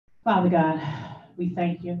Father God, we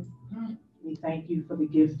thank you. We thank you for the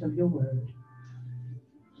gift of your word.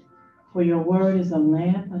 For your word is a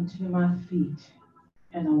lamp unto my feet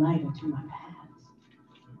and a light unto my paths.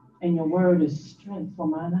 And your word is strength for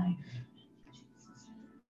my life.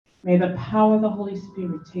 May the power of the Holy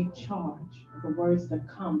Spirit take charge of the words that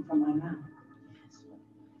come from my mouth.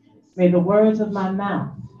 May the words of my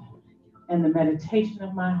mouth and the meditation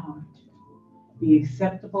of my heart be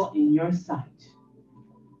acceptable in your sight,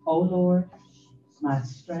 O Lord, my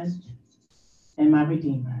strength and my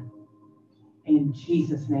Redeemer. In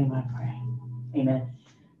Jesus' name I pray. Amen.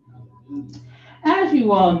 As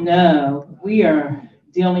you all know, we are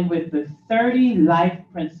dealing with the 30 life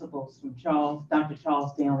principles from Dr.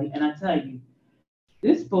 Charles Stanley. And I tell you,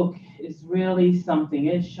 this book is really something.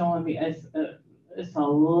 It's showing me, it's a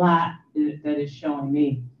lot that is showing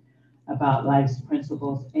me about life's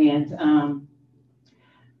principles. And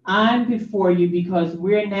I'm before you because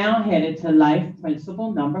we're now headed to life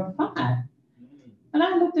principle number 5. And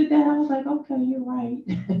I looked at that, I was like, okay, you're right.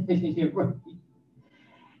 You're right.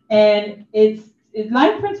 And it's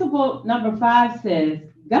life principle number 5 says,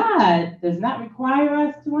 God does not require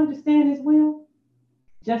us to understand his will,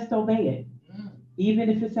 just obey it, even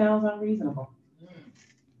if it sounds unreasonable.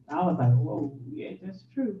 I was like, whoa, yeah, that's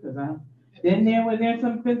true, because I've been there where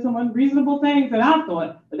been some unreasonable things that I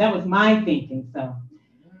thought, but that was my thinking. So,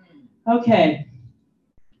 okay.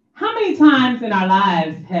 How many times in our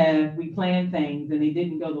lives have we planned things and they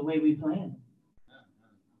didn't go the way we planned?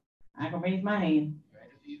 I can raise my hand.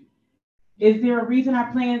 Is there a reason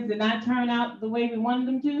our plans did not turn out the way we wanted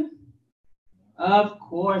them to? Of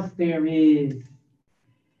course there is.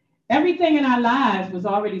 Everything in our lives was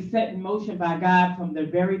already set in motion by God from the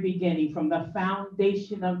very beginning, from the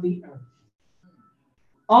foundation of the earth.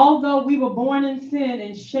 Although we were born in sin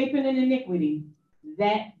and shapen in iniquity,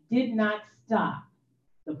 that did not stop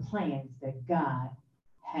the plans that God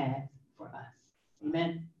had for us.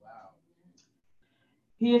 Amen. Wow.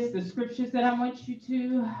 Here's the scriptures that I want you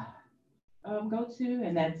to go to,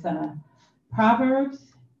 and that's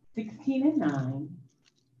Proverbs 16:9,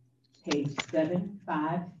 page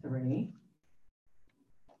 753.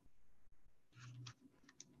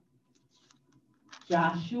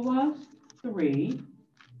 Joshua 3,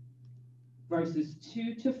 verses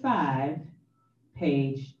 2-5,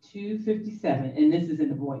 page 257, and this is in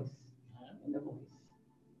the voice. In the voice.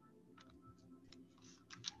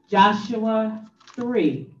 Joshua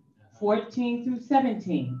 3,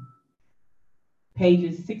 14-17,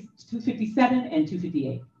 pages 257 and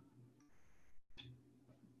 258.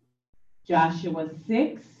 Joshua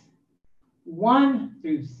 6,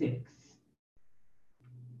 1-6,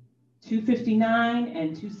 259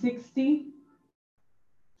 and 260.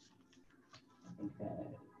 I think that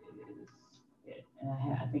is it.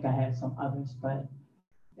 And I think I have some others, but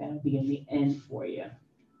that'll be in the end for you.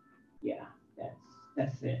 Yeah,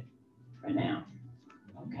 that's it for now.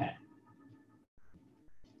 Okay.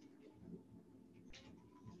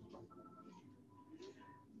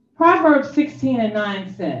 Proverbs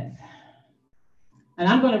 16:9 says, and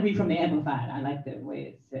I'm going to read from the Amplified. I like the way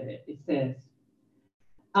it said it. It says,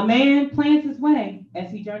 a man plans his way as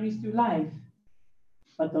he journeys through life,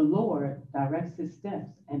 but the Lord directs his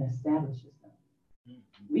steps and establishes them.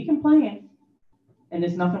 We can plan, and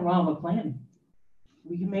there's nothing wrong with planning.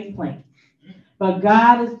 We can make plans. But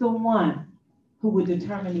God is the one who will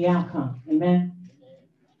determine the outcome. Amen.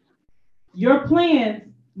 Your plans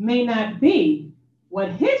may not be what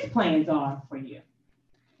his plans are for you.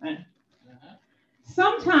 Right?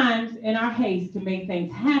 Sometimes in our haste to make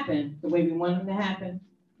things happen the way we want them to happen,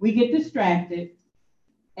 we get distracted,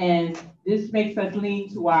 and this makes us lean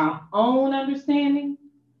to our own understanding,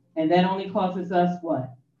 and that only causes us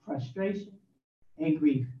what? Frustration and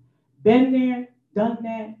grief. Been there, done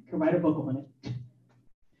that, can write a book on it.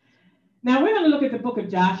 Now we're going to look at the book of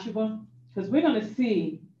Joshua, because we're going to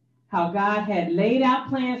see how God had laid out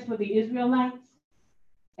plans for the Israelites,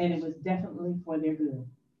 and it was definitely for their good.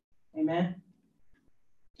 Amen.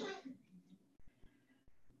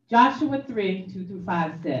 Joshua 3,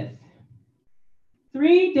 2-5 says,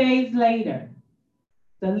 3 days later,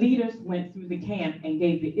 the leaders went through the camp and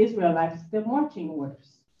gave the Israelites their marching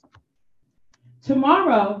orders.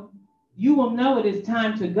 Tomorrow, you will know it is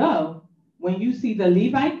time to go when you see the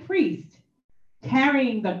Levite priest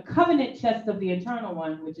carrying the covenant chest of the Eternal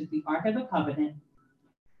One, which is the Ark of the Covenant,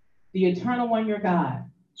 the Eternal One, your God.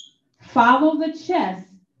 Follow the chest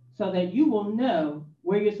so that you will know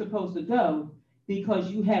where you're supposed to go, because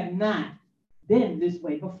you have not been this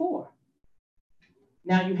way before.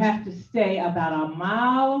 Now you have to stay about a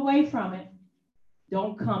mile away from it.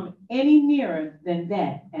 Don't come any nearer than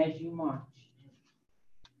that as you march.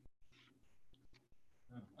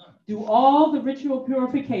 do all the ritual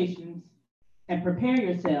purifications and prepare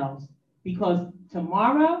yourselves, because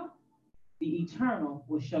tomorrow the Eternal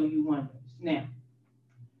will show you wonders. Now,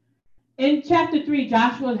 in chapter 3,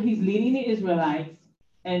 Joshua, he's leading the Israelites,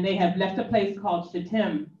 and they have left a place called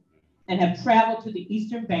Shittim and have traveled to the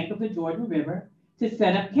eastern bank of the Jordan River to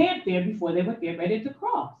set up camp there before they would get ready to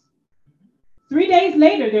cross. 3 days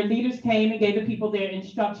later, their leaders came and gave the people their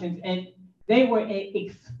instructions, and they were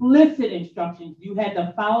explicit instructions. You had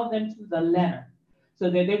to follow them to the letter so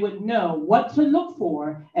that they would know what to look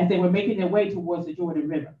for as they were making their way towards the Jordan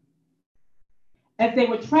River. As they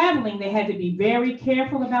were traveling, they had to be very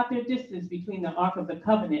careful about their distance between the Ark of the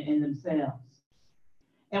Covenant and themselves.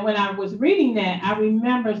 And when I was reading that, I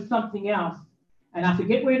remember something else. And I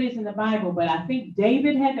forget where it is in the Bible, but I think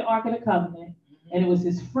David had the Ark of the Covenant, and it was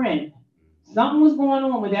his friend. Something was going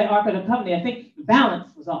on with that Ark of the Covenant. I think the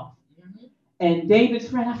balance was off. And David's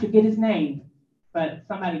friend, I forget his name, but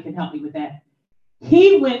somebody can help me with that.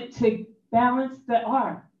 He went to balance the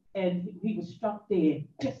Ark, and he was struck dead,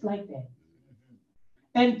 just like that.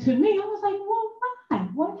 And to me, I was like, well, why?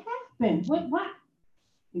 What happened? What?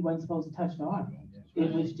 He wasn't supposed to touch the Ark.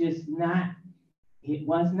 It was just not. It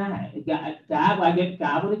was not. I guess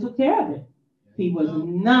God would have took care of it. He was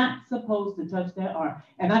not supposed to touch that Ark.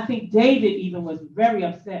 And I think David even was very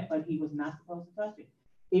upset, but he was not supposed to touch it.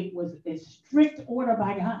 It was a strict order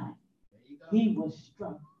by God. He was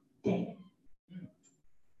struck dead.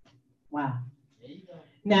 Wow.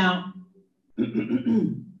 Now,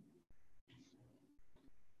 the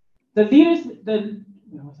leaders,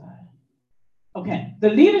 where was I? Okay. The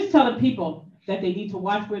leaders tell the people that they need to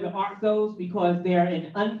watch where the ark goes because they're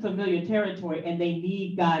in unfamiliar territory and they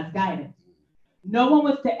need God's guidance. No one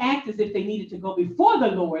was to act as if they needed to go before the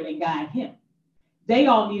Lord and guide him. They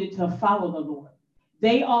all needed to follow the Lord.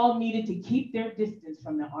 They all needed to keep their distance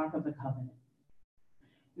from the Ark of the Covenant.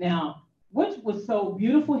 Now, what was so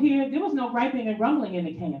beautiful here, there was no griping and grumbling in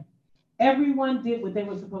the camp. Everyone did what they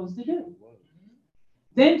were supposed to do.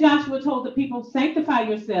 Then Joshua told the people, sanctify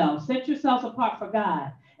yourselves, set yourselves apart for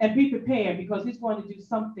God, and be prepared because he's going to do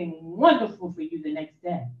something wonderful for you the next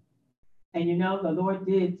day. And you know, the Lord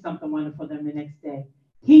did something wonderful for them the next day.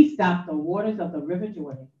 He stopped the waters of the River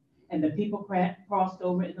Jordan, and the people crossed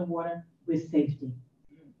over in the water with safety.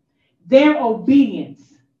 Their obedience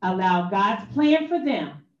allowed God's plan for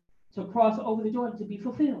them to cross over the Jordan to be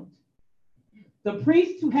fulfilled. The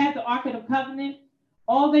priests who had the Ark of the Covenant,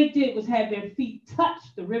 all they did was have their feet touch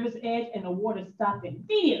the river's edge and the water stopped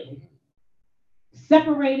immediately.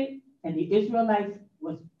 Separated, and the Israelites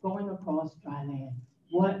was going across dry land.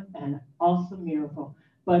 What an awesome miracle.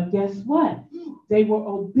 But guess what? They were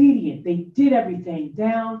obedient. They did everything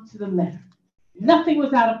down to the letter. Nothing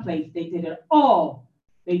was out of place. They did it all.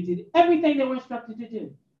 They did everything they were instructed to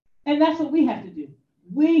do. And that's what we have to do.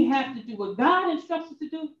 We have to do what God instructs us to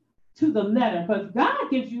do to the letter, because God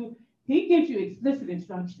gives you, he gives you explicit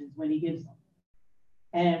instructions when he gives them.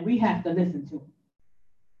 And we have to listen to him.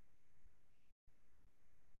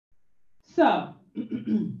 So,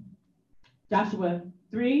 Joshua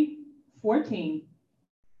 3:14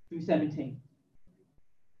 through 17.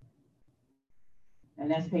 And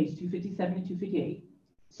that's page 257 and 258.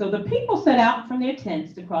 So the people set out from their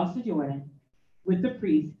tents to cross the Jordan with the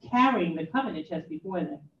priests carrying the covenant chest before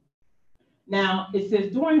them. Now, it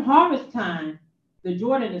says, during harvest time, the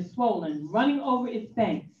Jordan is swollen, running over its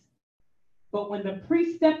banks. But when the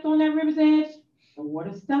priest stepped on that river's edge, the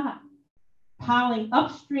water stopped, piling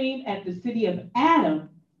upstream at the city of Adam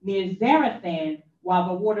near Zarethan, while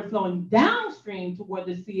the water flowing downstream toward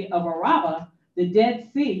the sea of Arabah, the Dead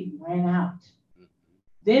Sea, ran out.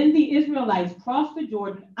 Then the Israelites crossed the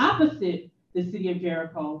Jordan opposite the city of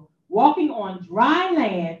Jericho, walking on dry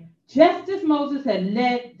land, just as Moses had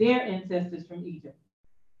led their ancestors from Egypt.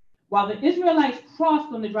 While the Israelites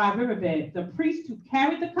crossed on the dry riverbed, the priests who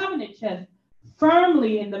carried the covenant chest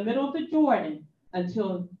firmly in the middle of the Jordan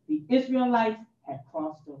until the Israelites had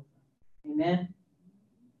crossed over. Amen.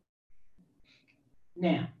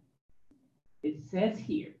 Now, it says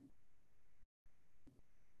here,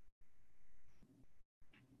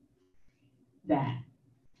 that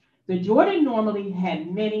the Jordan normally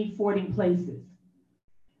had many fording places,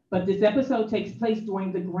 but this episode takes place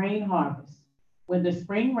during the grain harvest, when the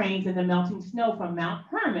spring rains and the melting snow from Mount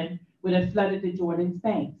Hermon would have flooded the Jordan's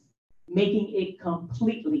banks, making it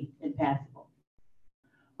completely impassable.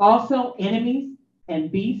 Also, enemies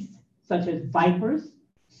and beasts such as vipers,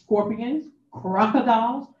 scorpions,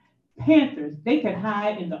 crocodiles, panthers, they could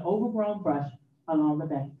hide in the overgrown brush along the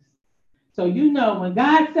banks. So you know, when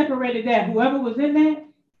God separated that, whoever was in that,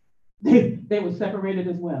 they were separated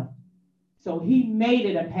as well. So he made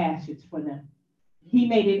it a passage for them. He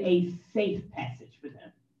made it a safe passage for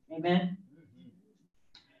them. Amen.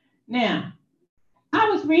 Now, I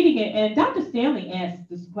was reading it, and Dr. Stanley asked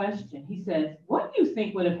this question. He says, what do you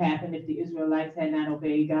think would have happened if the Israelites had not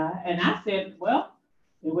obeyed God? And I said, well,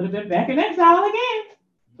 they would have been back in exile again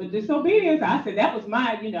for disobedience. I said, that was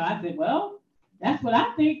my, I said, well, that's what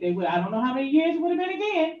I think they would. I don't know how many years it would have been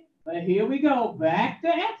again, but here we go, back to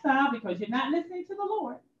exile because you're not listening to the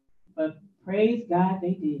Lord. But praise God,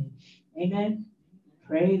 they did. Amen.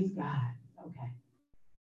 Praise God. Okay.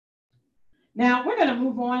 Now, we're going to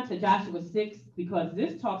move on to Joshua 6 because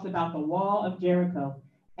this talks about the wall of Jericho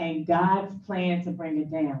and God's plan to bring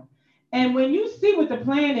it down. And when you see what the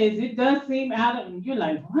plan is, it does seem out of, and you're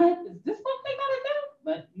like, what? Is this what they're going to do?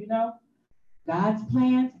 But, God's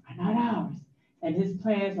plans are not ours. And his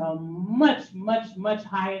plans are much, much, much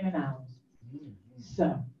higher than ours.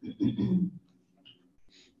 So,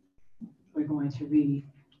 we're going to read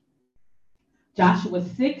Joshua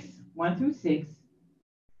 6, 1 through 6.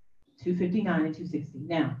 259 and 260.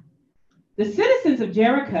 Now, the citizens of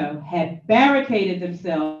Jericho had barricaded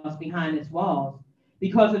themselves behind its walls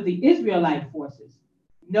because of the Israelite forces.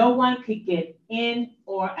 No one could get in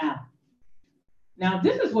or out. Now,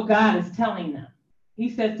 this is what God is telling them. He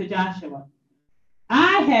says to Joshua,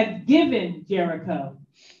 I have given Jericho,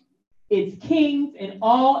 its kings, and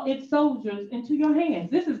all its soldiers into your hands.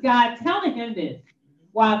 This is God telling him this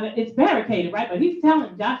while it's barricaded, right? But he's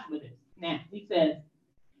telling Joshua this. Now, he says,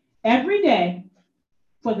 every day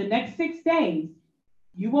for the next 6 days,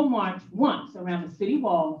 you will march once around the city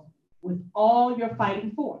walls with all your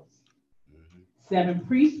fighting force. 7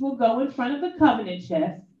 priests will go in front of the covenant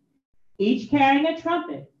chest, each carrying a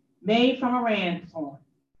trumpet made from a ram's horn.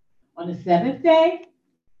 On the 7th day,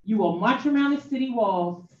 you will march around the city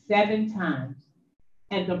walls 7 times,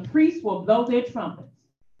 and the priests will blow their trumpets.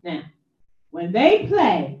 Now, when they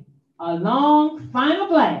play a long final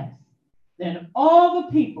blast, then all the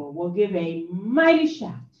people will give a mighty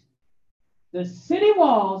shout. The city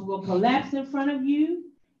walls will collapse in front of you,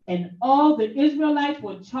 and all the Israelites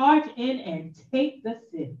will charge in and take the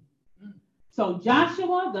city. So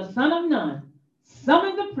Joshua, the son of Nun,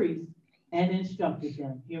 summoned the priests and instructed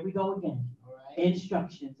them. Here we go again. Right.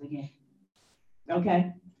 Instructions again.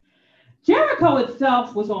 Okay. Jericho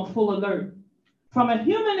itself was on full alert. From a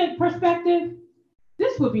human perspective,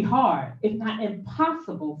 this would be hard, if not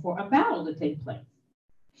impossible, for a battle to take place.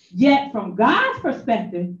 Yet, from God's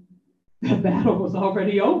perspective, the battle was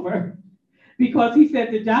already over because he said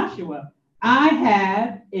to Joshua, I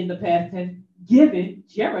have, in the past tense, given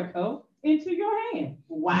Jericho into your hand.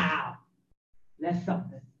 Wow, that's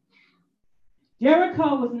something.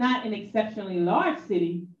 Jericho was not an exceptionally large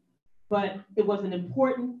city, but it was an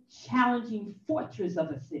important, challenging fortress of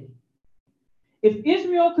a city. If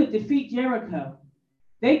Israel could defeat Jericho,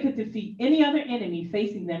 they could defeat any other enemy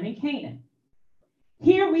facing them in Canaan.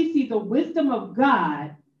 Here we see the wisdom of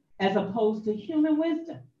God as opposed to human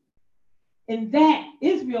wisdom. In that,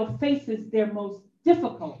 Israel faces their most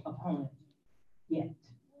difficult opponent yet.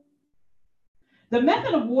 The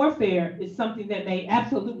method of warfare is something that made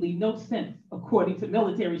absolutely no sense according to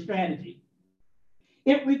military strategy.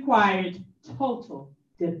 It required total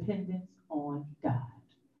dependence on God.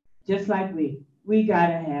 Just like we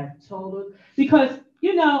gotta have total, because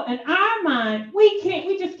in our mind,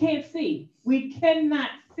 we just can't see. We cannot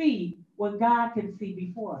see what God can see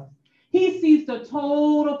before us. He sees the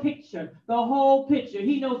total picture, the whole picture.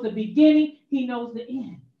 He knows the beginning, he knows the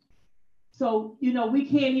end. So, we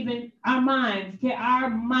can't even, our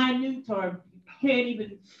minute or can't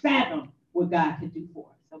even fathom what God can do for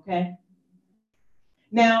us, okay?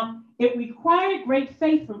 Now, it required great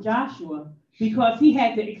faith from Joshua because he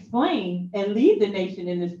had to explain and lead the nation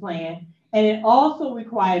in this plan. And it also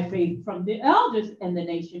required faith from the elders in the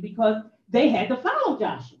nation because they had to follow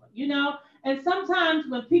Joshua, And sometimes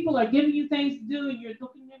when people are giving you things to do and you're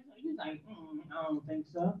looking at them, you're like, I don't think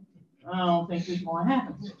so. I don't think it's going to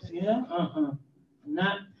happen.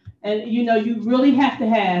 Not. And, you really have to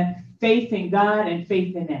have faith in God and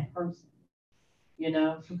faith in that person,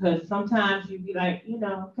 because sometimes you'd be like,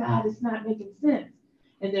 God, it's not making sense.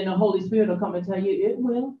 And then the Holy Spirit will come and tell you, it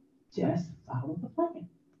will. Just follow the plan.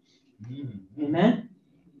 Amen.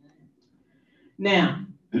 Now,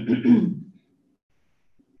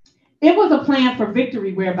 it was a plan for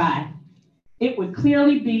victory whereby it would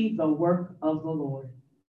clearly be the work of the Lord.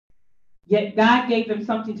 Yet God gave them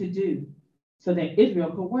something to do so that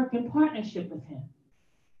Israel could work in partnership with him.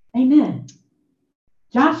 Amen.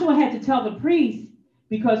 Joshua had to tell the priests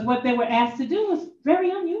because what they were asked to do was very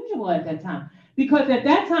unusual at that time. Because at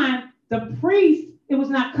that time, the priests, it was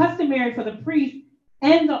not customary for the priests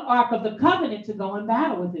and the Ark of the Covenant to go in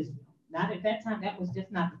battle with Israel. Not at that time. That was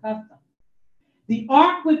just not the custom. The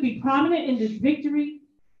ark would be prominent in this victory,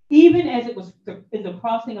 even as it was in the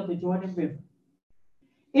crossing of the Jordan River.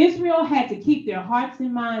 Israel had to keep their hearts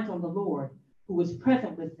and minds on the Lord, who was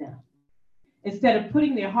present with them, instead of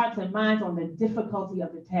putting their hearts and minds on the difficulty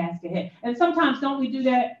of the task ahead. And sometimes, don't we do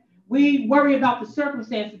that? We worry about the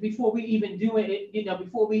circumstances before we even do it,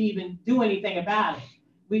 before we even do anything about it.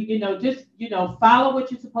 We, just, follow what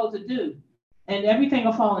you're supposed to do, and everything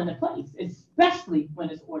will fall into place, especially when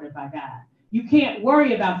it's ordered by God. You can't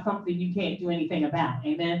worry about something you can't do anything about.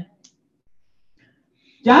 Amen.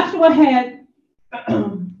 Joshua had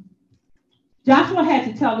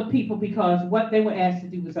to tell the people because what they were asked to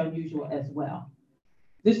do was unusual as well.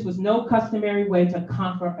 This was no customary way to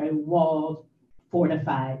conquer a walled,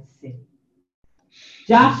 fortified city.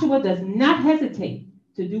 Joshua does not hesitate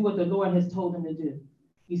to do what the Lord has told him to do.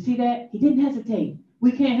 You see that? He didn't hesitate.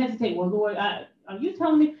 We can't hesitate. Well, Lord, are you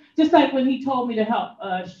telling me? Just like when he told me to help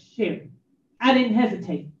Sherry. I didn't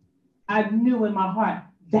hesitate. I knew in my heart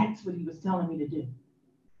that's what he was telling me to do.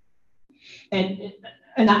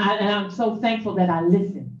 And I'm so thankful that I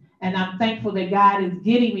listened. And I'm thankful that God is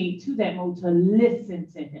getting me to that mode to listen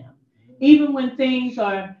to him. Even when things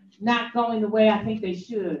are not going the way I think they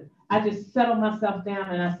should, I just settle myself down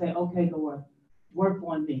and I say, okay, Lord, work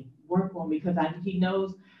on me, because he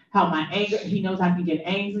knows how my anger, he knows I can get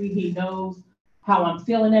angry. He knows how I'm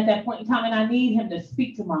feeling at that point in time. And I need him to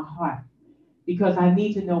speak to my heart because I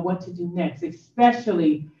need to know what to do next,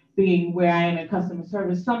 especially being where I am in customer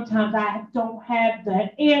service. Sometimes I don't have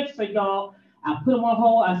the answer, y'all. I put him on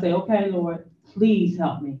hold. I say, okay, Lord, please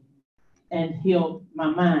help me. And he'll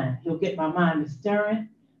get my mind to stirring.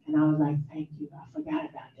 And I was like, thank you. I forgot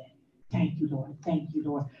about that. Thank you, Lord. Thank you,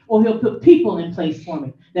 Lord. Or he'll put people in place for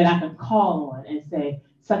me that I can call on and say,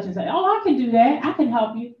 such and such. Oh, I can do that. I can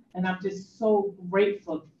help you. And I'm just so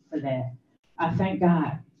grateful for that. I thank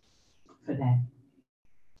God for that.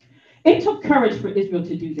 It took courage for Israel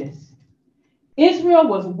to do this. Israel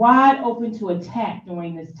was wide open to attack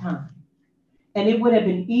during this time. And it would have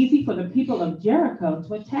been easy for the people of Jericho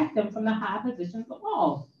to attack them from the high positions of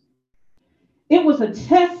walls. It was a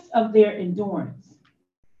test of their endurance.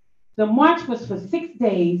 The march was for 6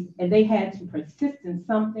 days, and they had to persist in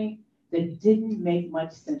something that didn't make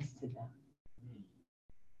much sense to them.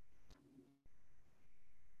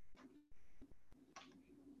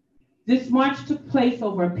 This march took place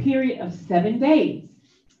over a period of 7 days,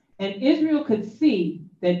 and Israel could see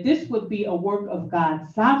that this would be a work of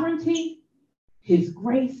God's sovereignty, his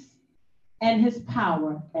grace, and his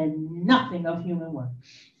power, and nothing of human work.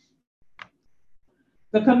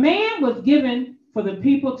 The command was given for the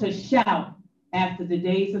people to shout after the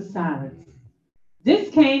days of silence. This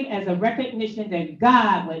came as a recognition that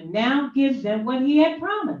God would now give them what he had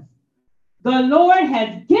promised. The Lord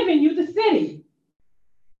has given you the city.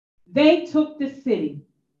 They took the city.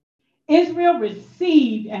 Israel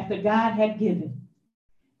received after God had given.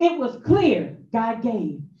 It was clear God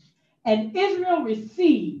gave. And Israel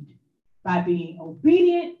received by being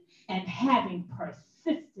obedient and having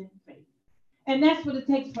persistent faith. And that's what it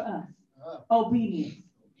takes for us. Obedience,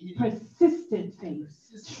 persistent faith,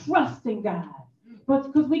 trusting God.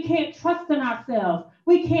 But because we can't trust in ourselves,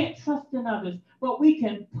 we can't trust in others, but we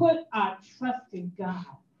can put our trust in God.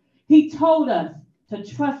 He told us to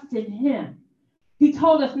trust in him. He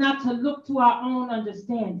told us not to look to our own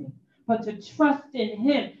understanding, but to trust in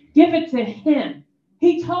him. Give it to him.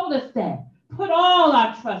 He told us that. Put all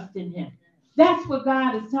our trust in him. That's what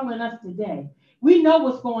God is telling us today. We know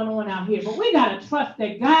what's going on out here, but we got to trust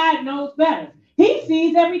that God knows better. He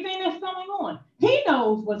sees everything that's going on. He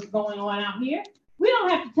knows what's going on out here. We don't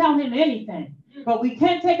have to tell him anything, but we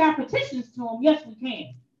can take our petitions to him. Yes, we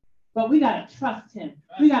can. But we got to trust him.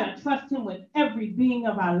 We got to trust him with every being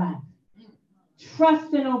of our life.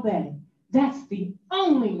 Trust and obey. That's the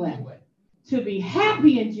only way to be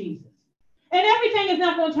happy in Jesus. And everything is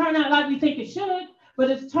not going to turn out like we think it should, but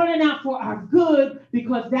it's turning out for our good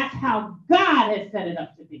because that's how God has set it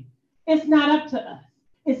up to be. It's not up to us.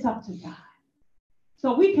 It's up to God.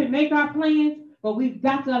 So we can make our plans, but we've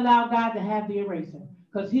got to allow God to have the eraser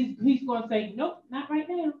because he's going to say, nope, not right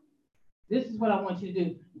now. This is what I want you to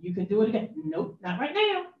do. You can do it again. Nope, not right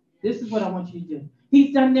now. This is what I want you to do.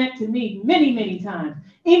 He's done that to me many, many times.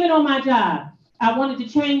 Even on my job, I wanted to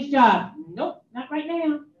change jobs. Nope, not right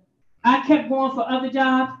now. I kept going for other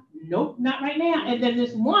jobs. Nope, not right now. And then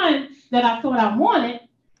this one that I thought I wanted,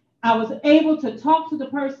 I was able to talk to the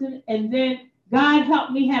person, and then God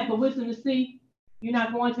helped me have the wisdom to see you're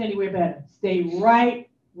not going to anywhere better. Stay right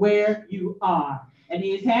where you are. And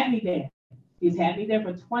he has had me there. He's had me there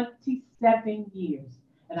for 27 years.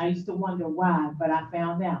 And I used to wonder why, but I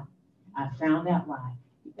found out. I found out why.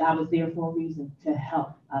 I was there for a reason, to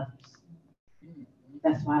help others.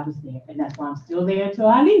 That's why I was there. And that's why I'm still there until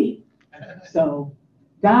I leave. So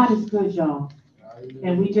God is good, y'all.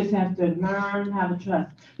 And we just have to learn how to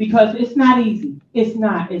trust. Because it's not easy. It's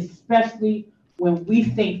not, especially when we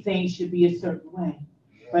think things should be a certain way.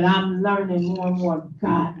 But I'm learning more and more.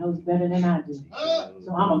 God knows better than I do.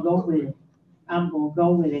 So I'm going to go with it. I'm going to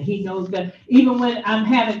go with it. He knows better. Even when I'm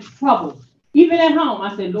having trouble, even at home,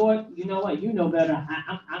 I say, Lord, you know what? You know better.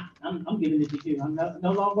 I'm giving it to you. I'm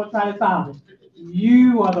no longer going to try to solve it.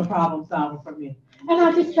 You are the problem solver for me. And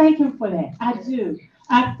I just thank him for that. I do.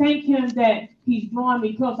 I thank him that he's drawing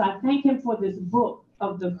me close. I thank him for this book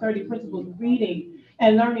of the 30 principles, reading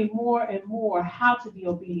and learning more and more how to be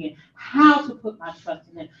obedient, how to put my trust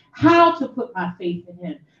in him, how to put my faith in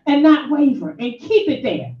him, and not waver and keep it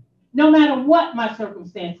there, no matter what my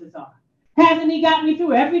circumstances are. Hasn't he got me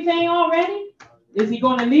through everything already? Is he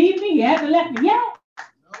going to leave me? He hasn't left me yet.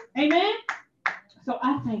 Amen? So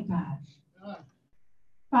I thank God.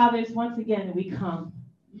 Fathers, once again, we come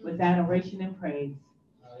with adoration and praise.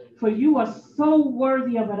 For you are so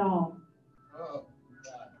worthy of it all.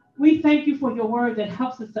 We thank you for your word that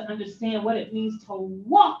helps us to understand what it means to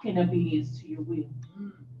walk in obedience to your will.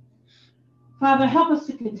 Father, help us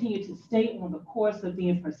to continue to stay on the course of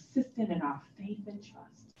being persistent in our faith and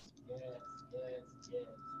trust.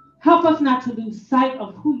 Help us not to lose sight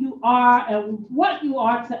of who you are and what you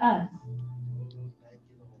are to us.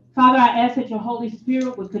 Father, I ask that your Holy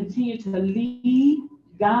Spirit would continue to lead,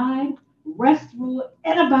 guide, rest, rule,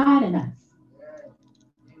 and abide in us.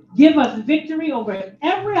 Give us victory over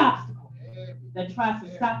every obstacle that tries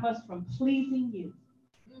to stop us from pleasing you.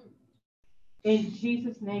 In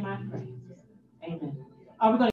Jesus' name I pray. Amen. Are we going to